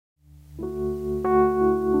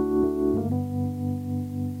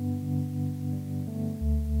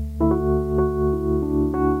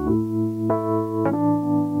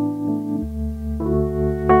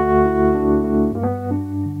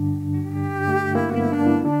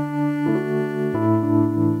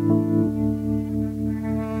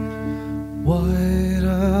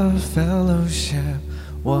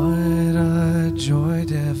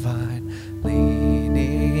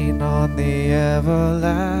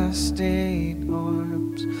everlasting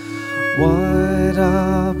arms. What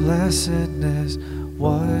a blessedness,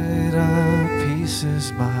 what a peace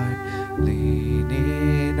is mine,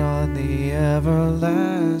 leaning on the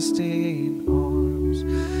everlasting arms.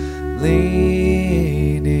 Leaning,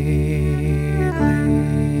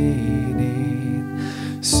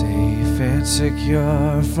 safe and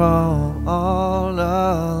secure from all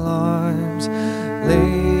alarms.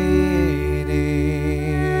 Leaning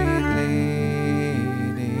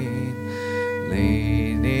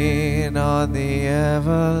on the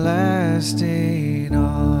everlasting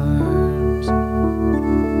arms.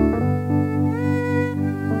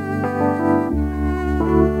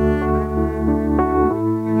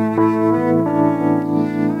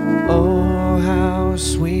 Oh, how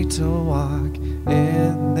sweet to walk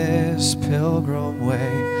in this pilgrim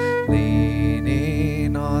way,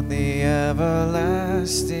 leaning on the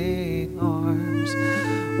everlasting arms.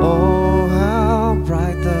 Oh, how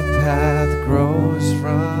bright the path grows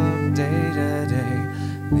from day to day,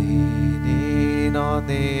 leaning on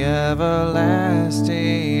the everlasting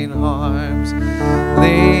arms.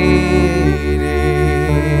 Leaning,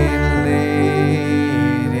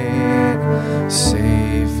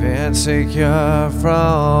 safe and secure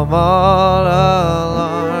from all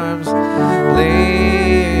alarms. Leaning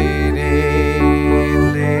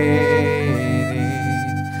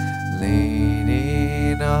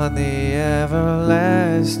on the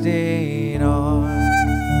everlasting arms.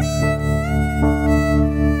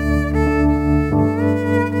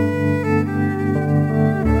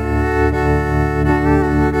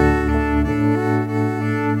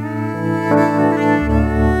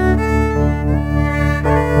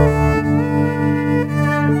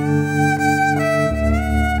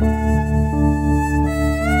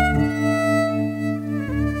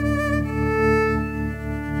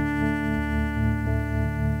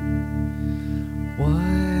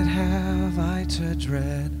 What have I to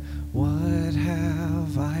dread? What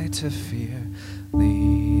have I to fear?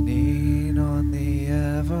 Leaning on the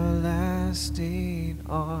everlasting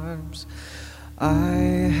arms.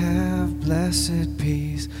 I have blessed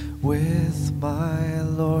peace with my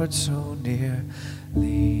Lord so near,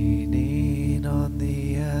 leaning on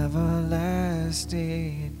the everlasting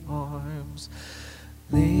arms.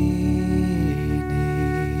 Leaning,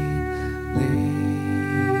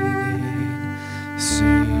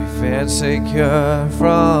 safe and secure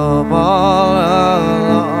from all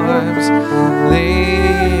alarms. Leaning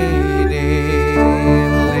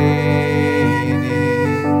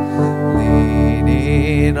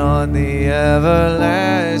on the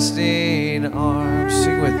everlasting arms.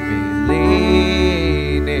 Sing with me. Leaning.